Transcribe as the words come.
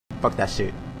Fuck that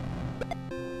shit.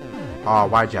 Oh,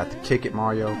 why'd you have to kick it,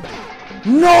 Mario?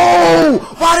 No!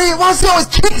 Why is he always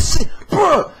kicking shit?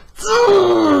 Bruh!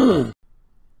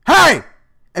 Hey!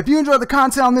 If you enjoyed the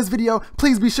content on this video,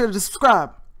 please be sure to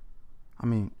subscribe. I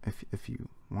mean, if you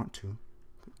want to,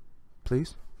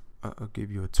 please. I'll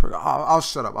give you a tour. I'll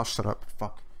shut up.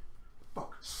 Fuck.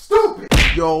 Stupid!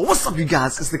 Yo, what's up, you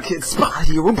guys? It's the Kid Spot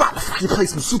here. We're about to fucking play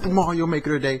some Super Mario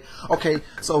Maker today. Okay,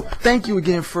 so thank you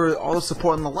again for all the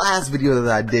support in the last video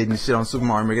that I did and shit on Super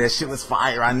Mario Maker. That shit was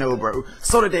fire, I know, bro.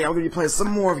 So today I'm gonna be playing some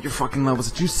more of your fucking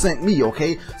levels that you sent me,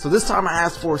 okay? So this time I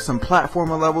asked for some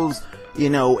platformer levels, you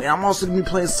know, and I'm also gonna be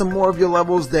playing some more of your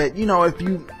levels that, you know, if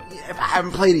I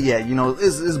haven't played it yet, you know,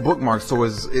 it's bookmarked, so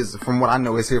is from what I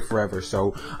know, it's here forever.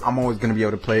 So I'm always gonna be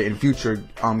able to play it in future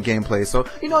gameplay. So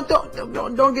you know,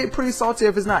 don't get pretty salty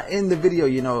if it's not in the video.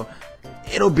 You know,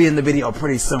 it'll be in the video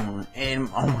pretty soon and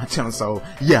on my channel. So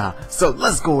yeah, so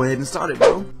let's go ahead and start it,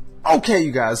 bro. Okay,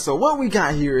 you guys, so what we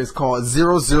got here is called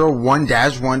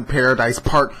 001-1 Paradise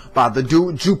Park by the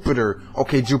dude Jupiter.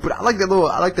 Okay, Jupiter. I like that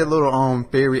little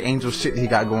fairy angel shit he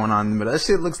got going on in the middle. That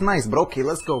shit looks nice, but okay,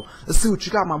 let's go. Let's see what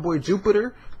you got, my boy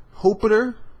Jupiter.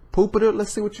 Hoopiter.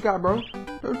 Let's see what you got, bro.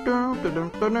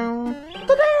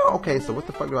 Okay, so what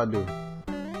the fuck do I do?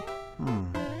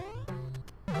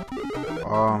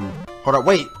 Hold up,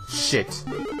 wait. Shit.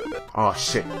 Oh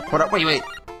shit. Hold up, wait.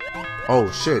 Oh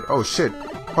shit.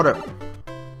 Hold up.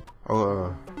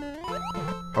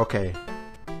 Okay.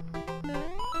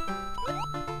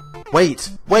 Wait.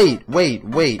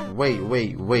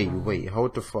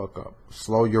 Hold the fuck up.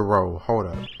 Slow your roll. Hold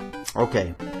up.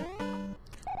 Okay.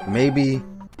 Maybe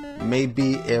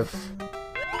if...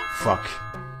 Fuck.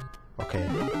 Okay.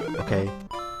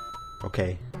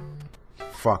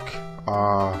 Fuck.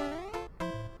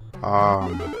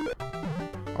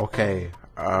 Okay.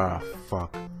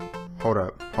 Fuck. Hold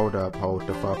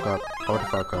the fuck up.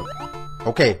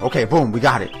 Okay, boom, we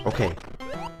got it. Okay.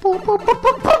 Boom.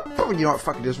 You know what,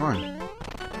 fuck it, just run.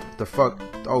 The fuck?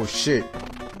 Oh shit.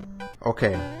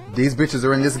 Okay. These bitches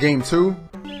are in this game too?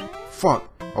 Fuck.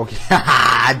 Okay.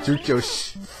 I juked your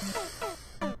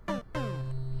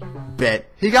Bet.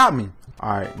 He got me.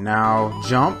 Alright, now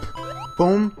jump.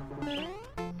 Boom.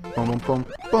 Boom.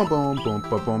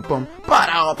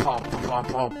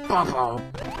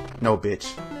 No,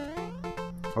 bitch.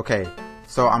 Okay,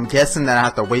 so I'm guessing that I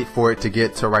have to wait for it to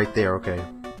get to right there. Okay,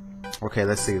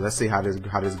 let's see how this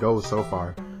goes so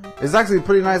far. It's actually a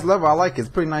pretty nice level. I like it. It's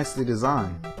pretty nicely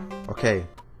designed. Okay,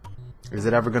 is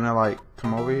it ever gonna like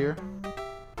come over here,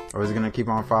 or is it gonna keep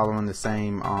on following the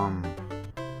same?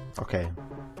 Okay.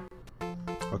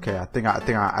 I think I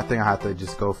have to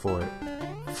just go for it.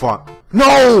 Fuck.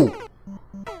 No.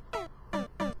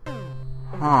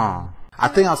 I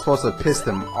think I'm supposed to piss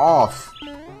them off.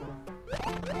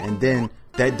 And then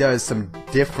that does some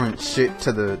different shit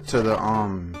to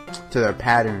their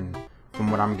pattern from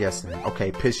what I'm guessing.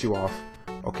 Okay, piss you off.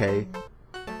 Okay.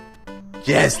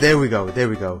 Yes, there we go. There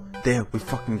we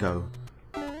fucking go.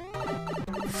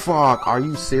 Fuck, are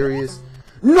you serious?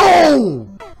 No!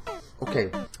 Okay,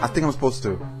 I think I'm supposed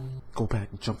to go back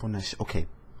and jump on that shit. Okay.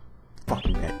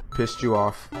 Fucking bad. Pissed you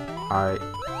off. Alright.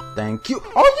 Thank you.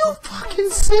 Are you fucking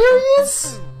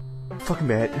serious? Fucking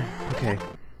bad. Okay.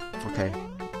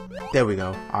 There we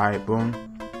go. Alright, boom.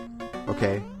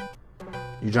 Okay.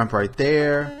 You jump right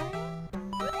there.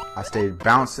 I stayed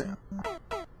bouncing.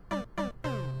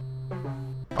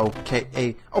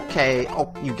 Okay.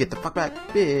 Oh, you get the fuck back,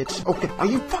 bitch. Okay. Are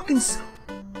you fucking...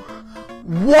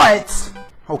 What?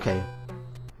 Okay.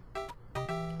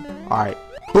 Alright.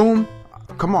 Boom.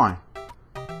 Come on.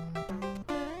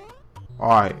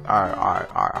 Alright.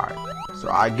 So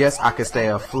I guess I can stay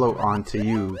afloat onto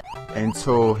you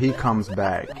until he comes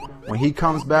back. When he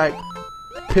comes back,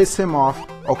 piss him off.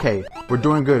 Okay, we're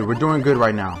doing good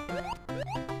right now.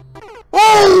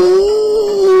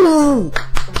 Oh!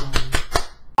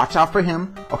 Watch out for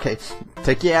him. Okay,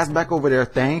 take your ass back over there.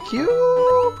 Thank you.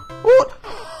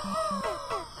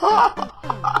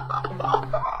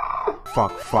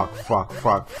 Fuck.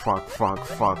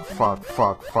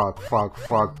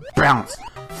 Bounce.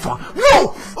 Fuck.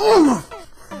 No!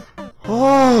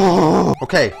 Oh!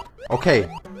 Okay.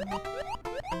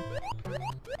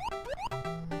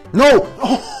 No!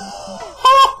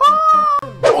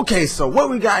 Okay, so what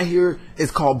we got here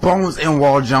is called Bones and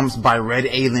Wall Jumps by Red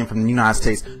Alien from the United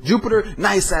States. Jupiter,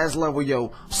 nice ass level,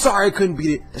 yo. Sorry I couldn't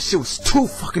beat it. That shit was too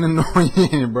fucking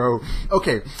annoying, bro.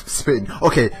 Okay, spitting.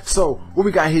 Okay, so what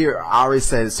we got here, I already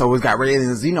said, so we got Red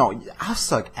Aliens. You know, I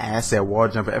suck ass at wall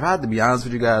jumping. If I had to be honest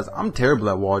with you guys, I'm terrible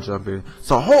at wall jumping.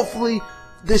 So hopefully,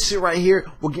 this shit right here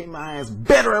will get my ass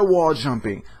better at wall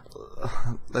jumping.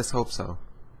 Let's hope so.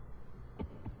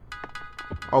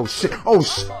 Oh shit. Oh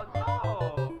shit.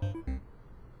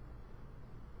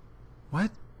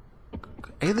 What?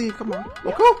 Alien, come on.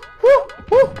 Okay. Woo,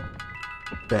 woo.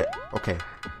 Bet. Okay.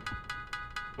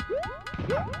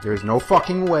 There's no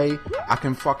fucking way I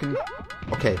can fucking...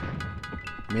 Okay.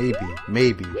 Maybe,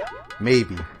 baby.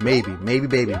 Maybe,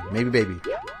 baby.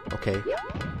 Okay.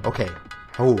 Okay.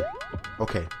 Oh.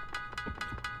 Okay.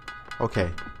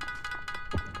 Okay.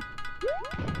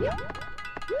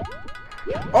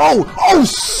 Oh! Oh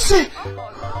shit!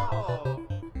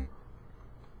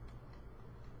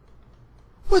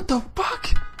 What the fuck?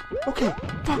 Okay.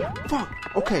 Fuck.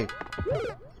 Okay.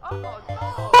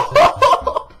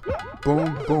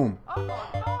 Boom, boom.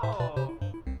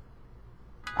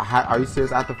 Are you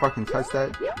serious? I have to fucking touch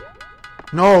that?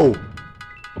 No!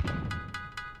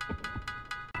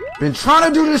 Been trying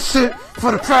to do this shit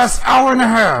for the past hour and a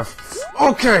half.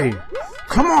 Okay.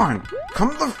 Come on.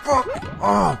 Come the fuck.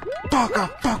 Oh, fuck. I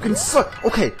fucking suck.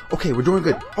 Okay. Okay, we're doing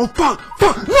good. Oh, fuck.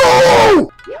 Fuck. No!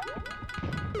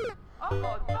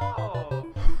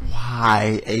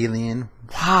 Why, alien?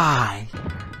 Why?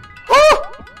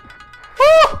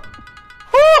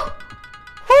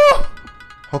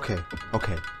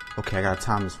 Okay, I gotta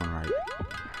time this one right.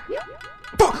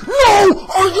 Fuck! No!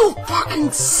 Are you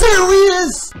fucking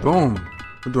serious? Boom.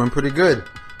 We're doing pretty good.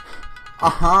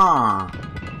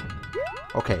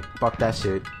 Okay, fuck that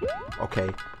shit. Okay.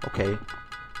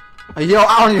 Yo,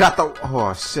 I don't even have to...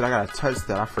 Oh shit, I gotta touch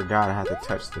that. I forgot I had to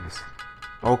touch this.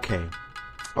 Okay,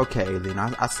 alien.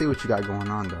 I see what you got going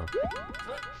on though.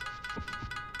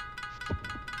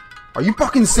 Are you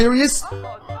fucking serious?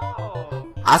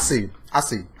 I see. I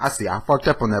fucked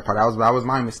up on that part. That was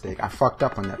my mistake. I fucked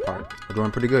up on that part. We're doing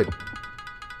pretty good.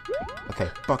 Okay,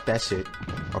 fuck that shit.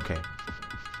 Okay.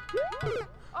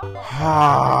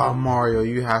 Ah, Mario,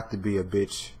 you have to be a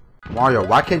bitch. Mario,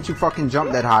 why can't you fucking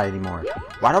jump that high anymore?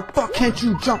 Why the fuck can't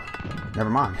you jump? Never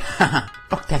mind.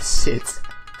 Fuck that shit.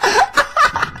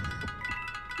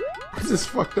 I just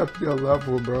fucked up your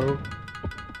level, bro.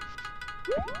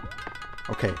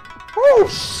 Okay. Oh,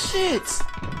 shit!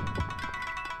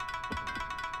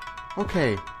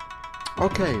 Okay.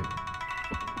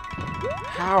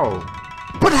 How?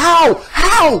 But how?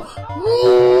 How?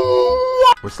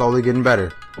 We're slowly getting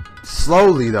better.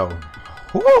 Slowly though.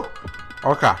 Woo.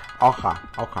 Okay.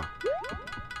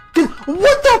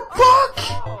 What the fuck?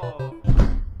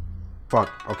 Fuck.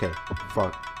 Okay.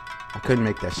 Fuck. I couldn't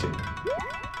make that shit.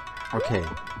 Okay.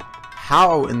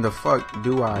 How in the fuck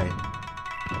do I?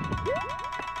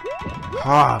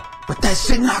 But that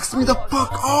shit knocks me the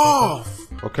fuck off.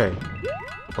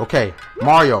 Okay,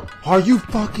 Mario, are you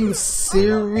fucking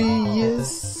serious?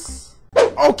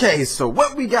 Okay, so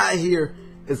what we got here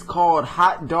is called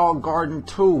Hot Dog Garden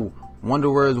 2. Wonder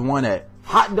where's one at?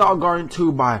 Hot Dog Garden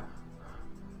 2 by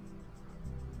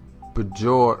I'm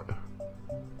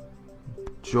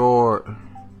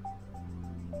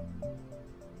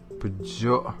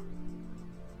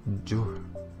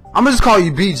gonna just call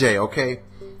you BJ, okay?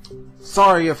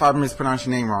 Sorry if I mispronounced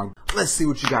your name wrong. Let's see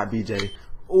what you got, BJ.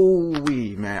 Ooh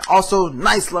wee, man. Also,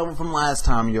 nice level from last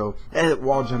time, yo. That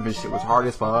wall jumping shit was hard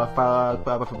as fuck.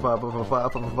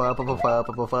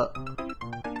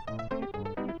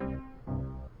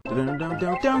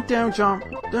 Jump.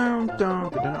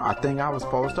 I think I was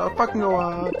supposed to fucking go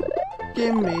up.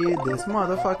 Give me this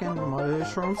motherfucking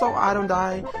mushroom so I don't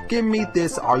die. Give me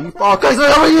this. Are you fucking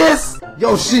serious?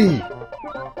 Yoshi!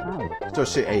 Still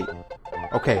shit 8.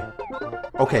 Okay.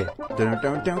 Are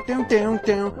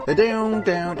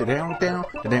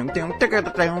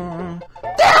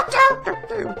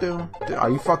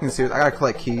you fucking serious? I gotta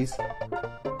collect keys.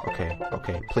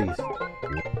 Okay, please.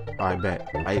 Alright, bet.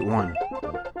 I ate 1.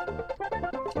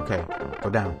 Okay, go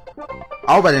down.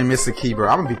 I hope I didn't miss a key, bro.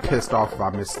 I'm gonna be pissed off if I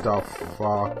missed a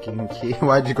fucking key.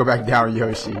 Why'd you go back down,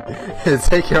 Yoshi?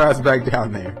 Take your ass back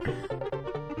down there.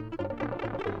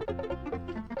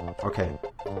 Okay.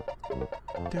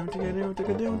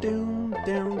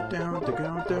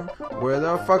 Where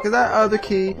the fuck is that other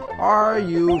key? Are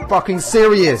you fucking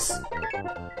serious?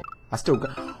 I still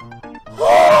got...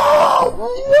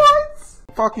 What?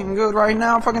 Fucking good right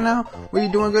now, fucking now? What you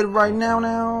doing good right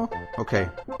now? Okay.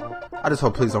 I just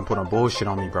hope please don't put on bullshit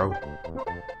on me, bro.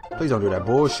 Please don't do that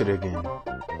bullshit again.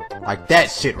 Like that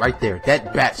shit right there.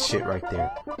 That bat shit right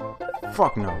there.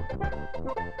 Fuck no.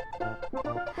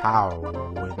 How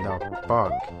in the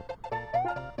fuck?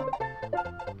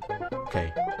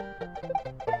 Okay.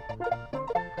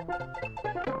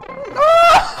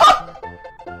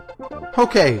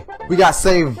 Okay, we got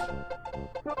saved.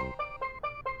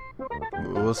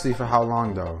 We'll see for how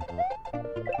long though.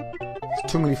 There's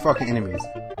too many fucking enemies.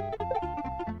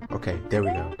 Okay, there we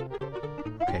go.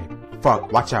 Okay,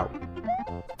 Fuck, watch out.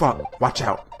 Fuck, watch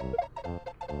out.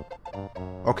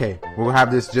 Okay, we'll have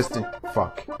this just in...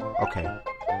 Fuck. Okay.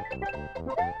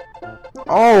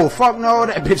 Oh, fuck no,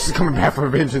 that bitch is coming back for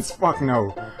vengeance. Fuck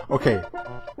no. Okay.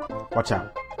 Watch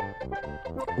out.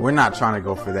 We're not trying to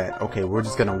go for that. Okay, we're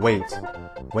just gonna wait.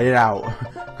 Wait it out.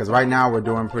 Because right now we're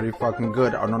doing pretty fucking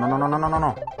good. Oh, no, no, no, no, no, no, no,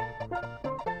 no.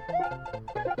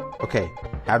 Okay,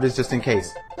 have this just in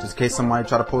case. Just in case somebody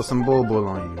try to pull some bull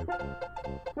on you.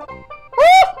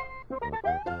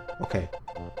 Okay.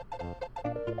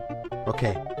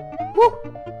 Okay. Woo!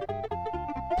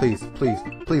 Please, please,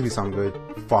 please be something good.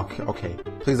 Fuck, okay.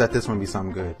 Please let this one be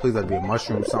something good. Please let it be a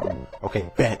mushroom something.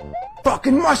 Okay, bet.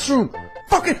 Fucking mushroom!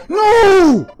 Fucking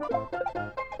no!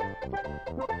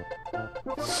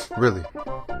 Really?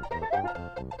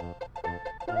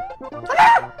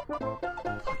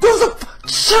 There's a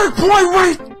checkpoint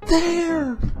right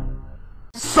there!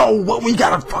 So what we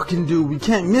gotta fucking do? We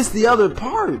can't miss the other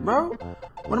part, bro.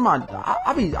 What am I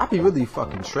be really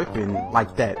fucking tripping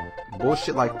like that.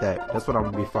 Bullshit like that. That's what I'm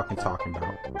gonna be fucking talking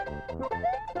about.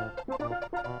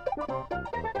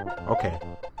 Okay.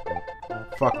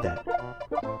 Fuck that.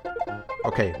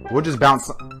 Okay, we'll just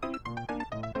bounce.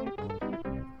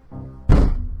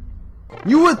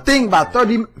 You would think by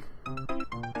 30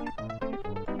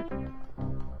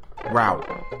 route.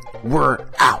 We're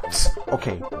out.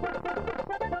 Okay.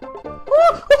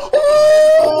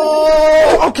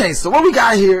 Okay, so what we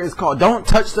got here is called Don't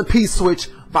Touch the P-Switch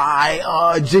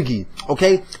by Jiggy.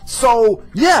 Okay, so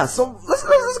yeah, so let's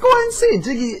go ahead and see it.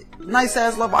 Jiggy, nice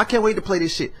ass level. I can't wait to play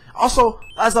this shit. Also,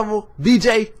 last level,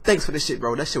 VJ, thanks for this shit,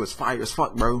 bro. That shit was fire as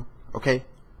fuck, bro. Okay.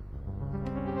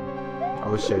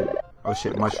 Oh shit. Oh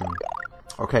shit, mushroom.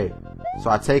 Okay, so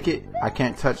I take it I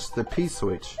can't touch the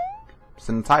P-Switch. It's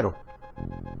in the title.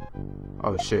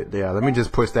 Oh shit, yeah, let me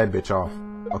just push that bitch off.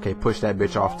 Okay, push that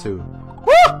bitch off too.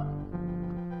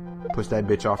 Woo! Push that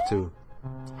bitch off too.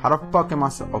 How the fuck am I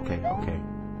so... Okay, okay.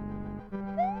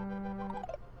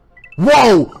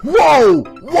 Whoa! Whoa!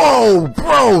 Whoa!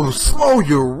 Bro! Slow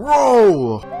your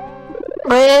roll!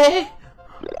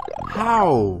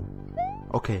 How?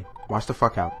 Okay, watch the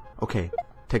fuck out. Okay,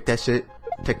 take that shit.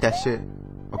 Take that shit.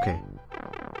 Okay.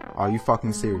 Are you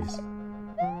fucking serious?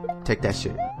 Take that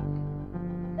shit.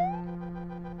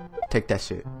 Take that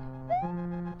shit.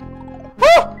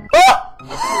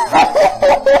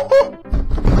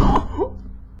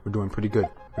 We're doing pretty good.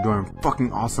 We're doing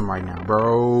fucking awesome right now,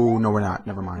 bro. No, we're not.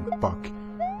 Never mind. Fuck.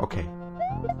 Okay.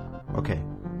 Okay.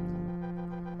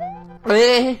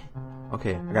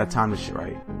 Okay, I gotta time this shit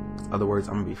right. In other words,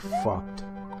 I'm gonna be fucked.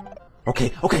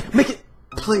 Okay, okay, make it!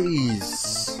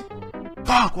 Please.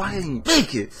 Fuck, why didn't you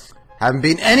make it? Haven't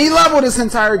beaten any level this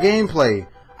entire gameplay.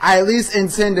 I at least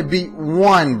intend to beat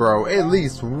one, bro. At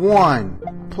least one.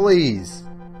 Please.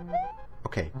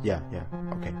 Okay, yeah, yeah.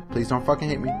 Okay, please don't fucking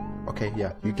hit me. Okay,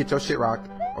 yeah. You get your shit rocked.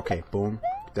 Okay, boom.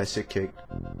 Get that shit kicked.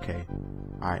 Okay.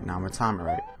 Alright, now I'm gonna time it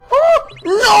right.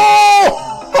 No!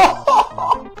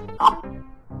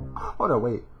 Hold on,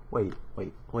 wait. Wait.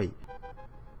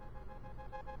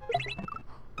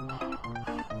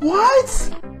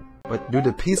 What? But do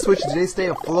the P-Switch, do they stay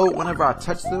afloat whenever I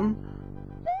touch them?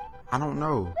 I don't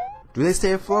know. Do they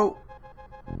stay afloat?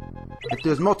 If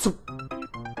there's multiple...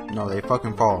 No, they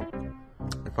fucking fall.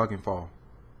 They fucking fall.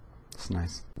 It's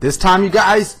nice. This time, you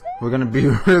guys, we're gonna be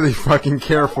really fucking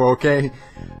careful, okay?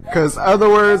 Because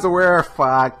otherwise, we're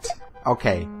fucked.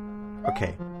 Okay.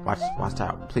 Okay. Watch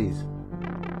out, please.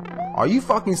 Are you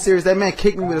fucking serious? That man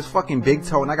kicked me with his fucking big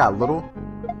toe and I got little?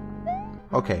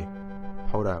 Okay.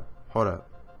 Hold up. Hold up.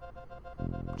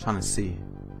 I'm trying to see.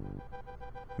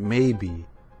 Maybe.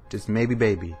 Just maybe,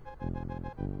 baby.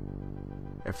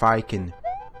 If I can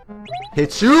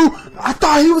hit you. I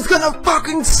thought he was gonna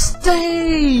fucking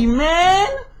stay, man.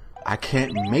 I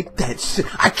can't make that shit.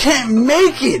 I can't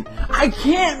make it. I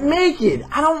can't make it.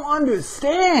 I don't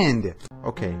understand.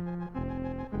 Okay.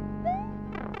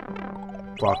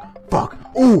 Fuck.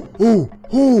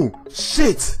 Ooh.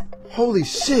 Shit. Holy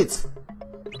shit.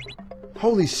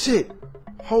 Holy shit.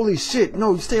 Holy shit.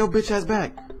 No, you stay your bitch ass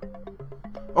back.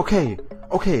 Okay.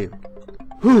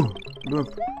 Whew.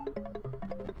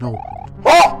 No.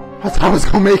 Oh! I thought I was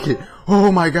gonna make it.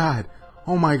 Oh my god.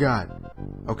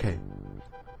 Okay.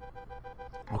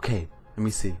 Let me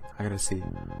see. I gotta see.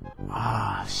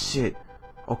 Ah, shit.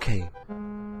 Okay.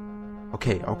 I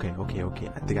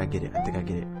think I get it.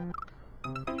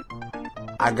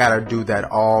 I gotta do that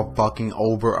all fucking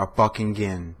over a fucking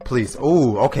again. Please.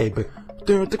 Ooh, okay, but...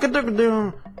 Dude, watch the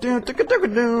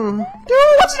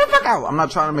fuck out! I'm not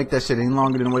trying to make that shit any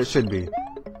longer than what it should be.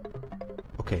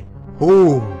 Okay.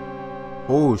 Ooh.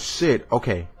 Oh shit.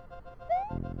 Okay.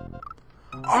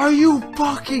 Are you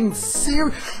fucking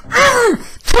serious?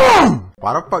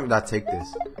 Why the fuck did I take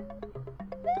this?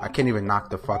 I can't even knock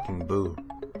the fucking boo.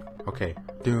 Okay.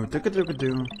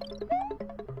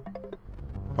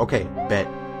 Okay, bet.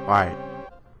 Alright.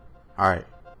 Alright.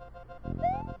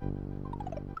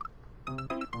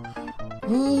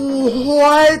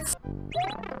 What?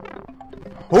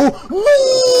 Oh!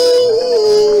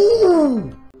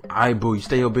 Alright, boo, you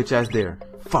stay your bitch ass there.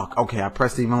 Fuck, okay, I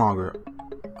pressed even longer.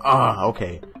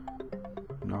 Okay.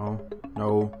 No.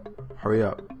 Hurry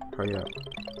up.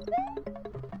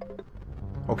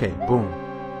 Okay, boom.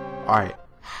 Alright.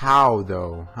 How,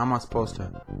 though? How am I supposed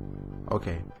to?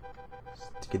 Okay.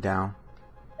 Get down.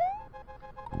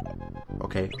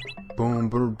 Okay. Boom.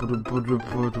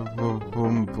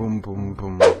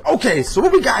 Okay, so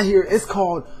what we got here is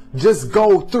called Just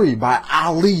Go 3 by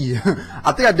Ali.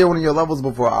 I think I did one of your levels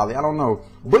before, Ali. I don't know.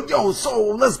 But yo,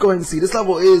 so let's go ahead and see. This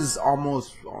level is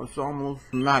almost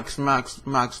max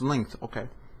length. Okay.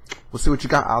 We'll see what you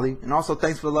got, Ali. And also,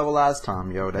 thanks for the level last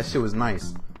time, yo. That shit was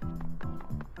nice.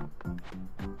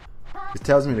 It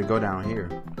tells me to go down here.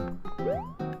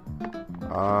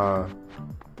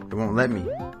 It won't let me.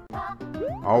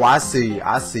 Oh, I see.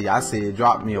 It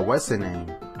dropped me a what's the name?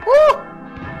 Woo!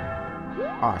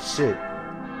 Oh, shit.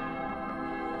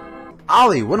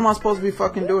 Ali, what am I supposed to be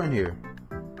fucking doing here?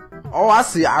 Oh, I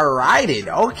see. I ride it.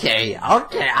 Okay.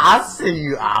 I see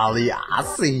you, Ali. I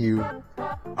see you.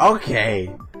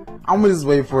 Okay. I'm gonna just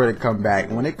wait for it to come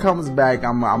back. When it comes back,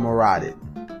 I'm gonna ride it.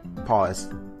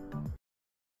 Pause.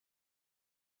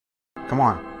 Come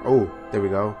on. Oh, there we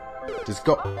go. Just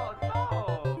go.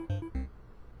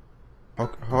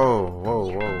 Okay.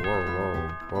 Whoa.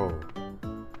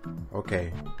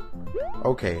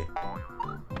 Okay.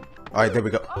 Alright, there we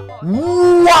go.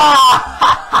 Wow!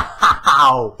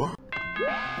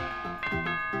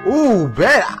 Ooh,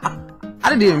 bet. I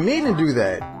didn't even mean to do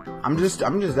that. I'm just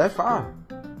that far.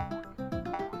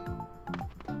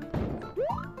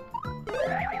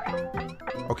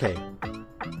 Okay.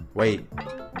 Wait.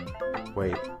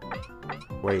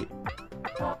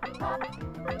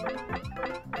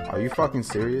 Are you fucking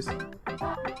serious?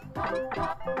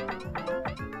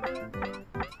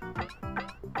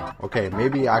 Okay,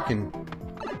 maybe I can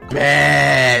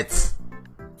bet.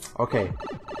 Okay,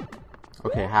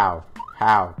 how?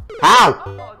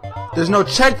 There's no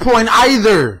checkpoint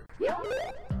either.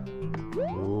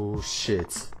 Oh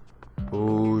shit.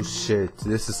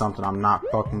 This is something I'm not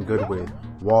fucking good with.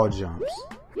 Wall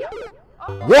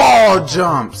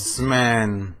jumps,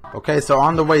 man. Okay, so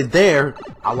on the way there,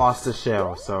 I lost the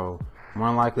shell, so more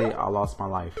than likely I lost my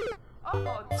life.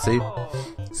 See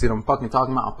what I'm fucking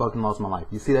talking about? I fucking lost my life.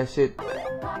 You see that shit?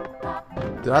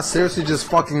 Did I seriously just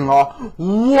fucking lost?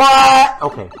 What?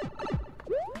 Okay.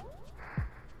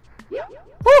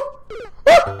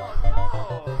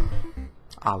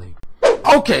 Ali.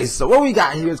 Okay, so what we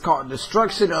got here is called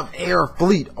Destruction of Air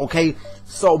Fleet, okay?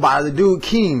 So by the dude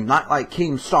Keem, not like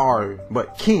Keemstar,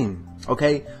 but Keem,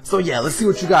 okay? So yeah, let's see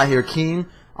what you got here, Keem,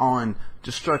 on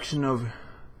Destruction of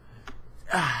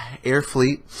Air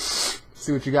Fleet.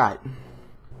 See what you got.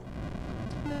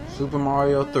 Super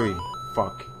Mario 3.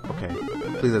 Fuck. Okay.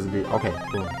 Please let's be. Okay,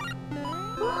 boom.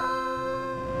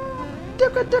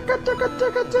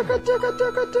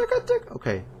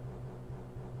 Okay.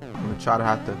 I'm gonna try to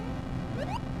have to.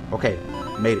 Okay,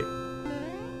 made it.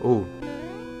 Ooh.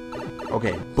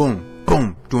 Okay, boom.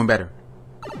 Doing better.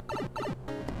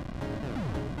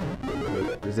 Wait,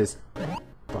 what is this?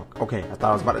 Fuck. Okay, I thought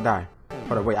I was about to die.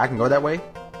 Hold on, wait, I can go that way?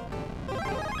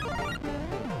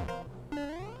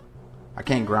 I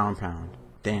can't ground pound.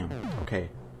 Damn. Okay.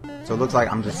 So it looks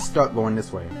like I'm just stuck going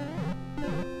this way.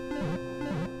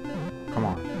 Come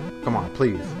on,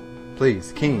 please.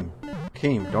 Keem,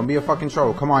 don't be a fucking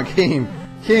troll. Come on, Keem,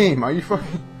 are you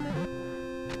fucking...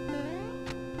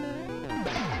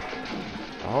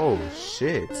 Oh,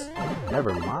 shit.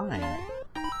 Never mind.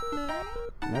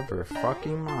 Never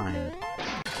fucking mind.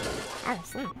 Oh,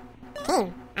 snap.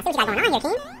 Keem, I see what you got going on here,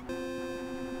 Keem.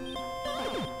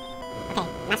 Okay,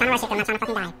 I'm not trying to rush it, I'm not trying to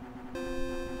fucking die.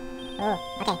 Oh,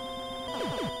 okay.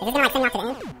 Is this gonna like send me off to the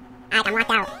end? Alright, I'm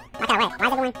locked out. Locked out what? Why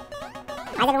is everyone...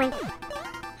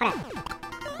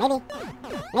 Hold up.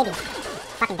 Maybe.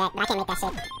 Fucking dead, but I can't make that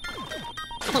shit.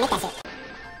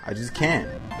 I just can't.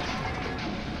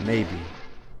 Maybe.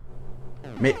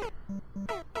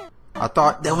 I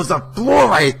thought there was a floor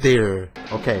right there.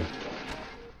 Okay.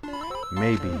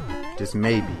 Maybe. Just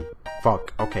maybe.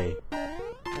 Fuck. Okay.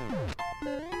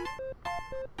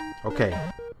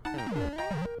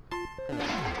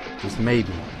 Just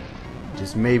maybe.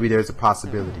 Just maybe there's a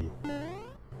possibility.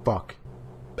 Fuck.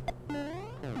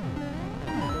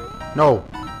 No.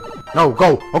 No,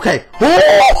 go. Okay.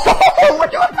 Oh, we're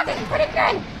doing pretty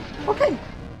good. Okay.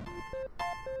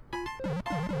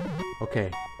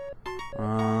 Okay.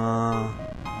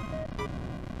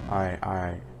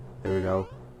 Alright. There we go.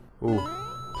 Ooh.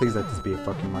 Please let this be a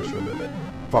fucking mushroom.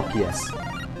 Fuck yes.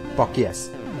 Fuck yes.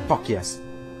 Fuck yes.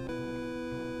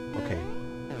 Okay.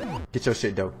 Get your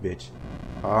shit dope, bitch.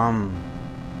 I'm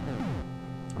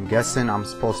guessing I'm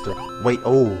supposed to wait.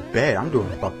 Oh, bet. I'm doing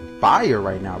fucking fire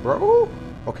right now, bro. Ooh.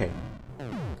 Okay.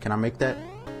 Can I make that?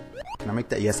 Can I make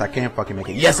that? Yes, I can fucking make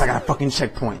it. Yes, I got a fucking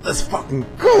checkpoint. Let's fucking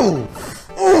go.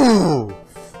 Ooh.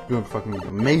 Doing fucking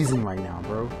amazing right now,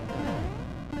 bro.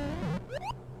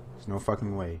 There's no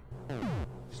fucking way.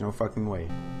 There's no fucking way.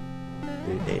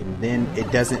 And then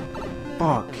it doesn't.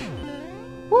 Fuck.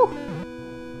 Woo.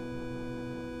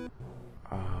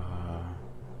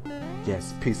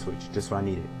 Yes, P-switch. Just what I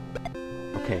needed.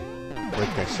 Okay. Break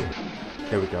that shit.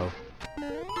 There we go.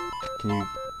 Can you...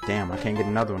 Damn, I can't get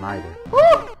another one either.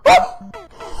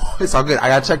 It's all good. I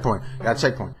got a checkpoint. I got a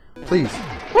checkpoint. Please.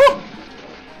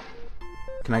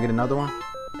 Can I get another one?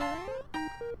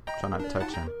 Try not to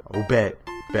touch him. Oh, bet.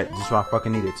 Bet. Just what I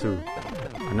fucking needed, too.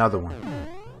 Another one.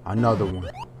 Another one.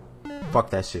 Fuck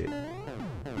that shit.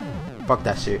 Fuck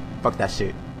that shit. Fuck that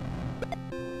shit.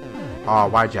 Oh,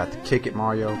 why'd you have to kick it,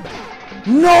 Mario?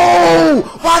 No!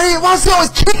 Why is he always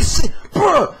kicking shit?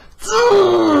 Bruh!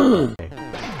 Okay.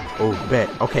 Oh, bet.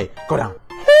 Okay, go down.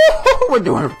 We're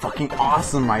doing fucking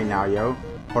awesome right now, yo.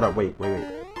 Hold up, wait.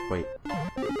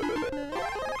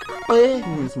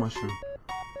 This mushroom.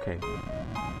 Okay.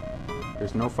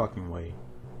 There's no fucking way.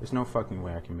 There's no fucking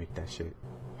way I can make that shit.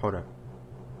 Hold up.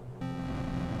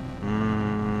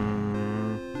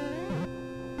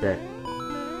 Bet.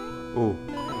 Ooh.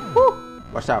 Woo!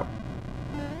 Watch out.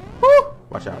 Woo!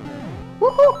 Watch out.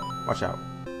 Woohoo! Watch out.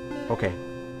 Okay.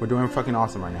 We're doing fucking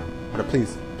awesome right now. But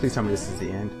please tell me this is the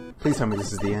end. Please tell me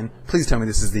this is the end. Please tell me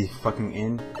this is the fucking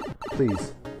end.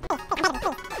 Please.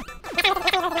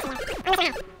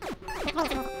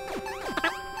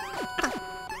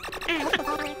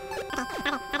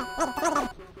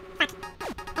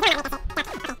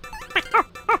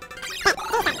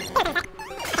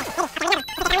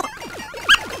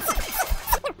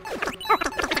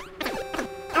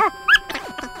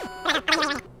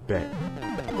 Bet.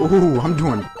 Ooh, I'm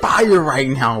doing fire right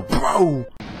now, bro.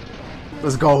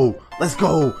 Let's go. Let's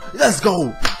go. Let's go.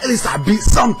 At least I beat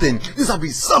something. At least I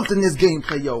beat something in this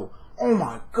gameplay, yo. Oh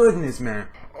my goodness, man.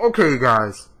 Okay,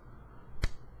 guys.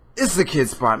 It's the kid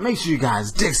spot. Make sure you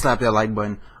guys dick slap that like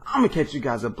button. I'm gonna catch you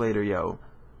guys up later, yo.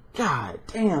 God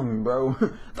damn, bro.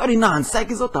 39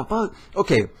 seconds, what the fuck?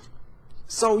 Okay.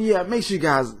 So, yeah, make sure you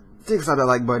guys dick slap that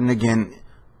like button again.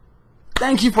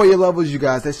 Thank you for your levels, you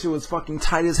guys. That shit was fucking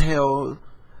tight as hell.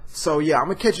 So, yeah, I'm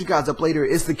gonna catch you guys up later.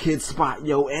 It's the kid spot,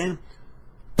 yo, and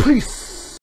peace.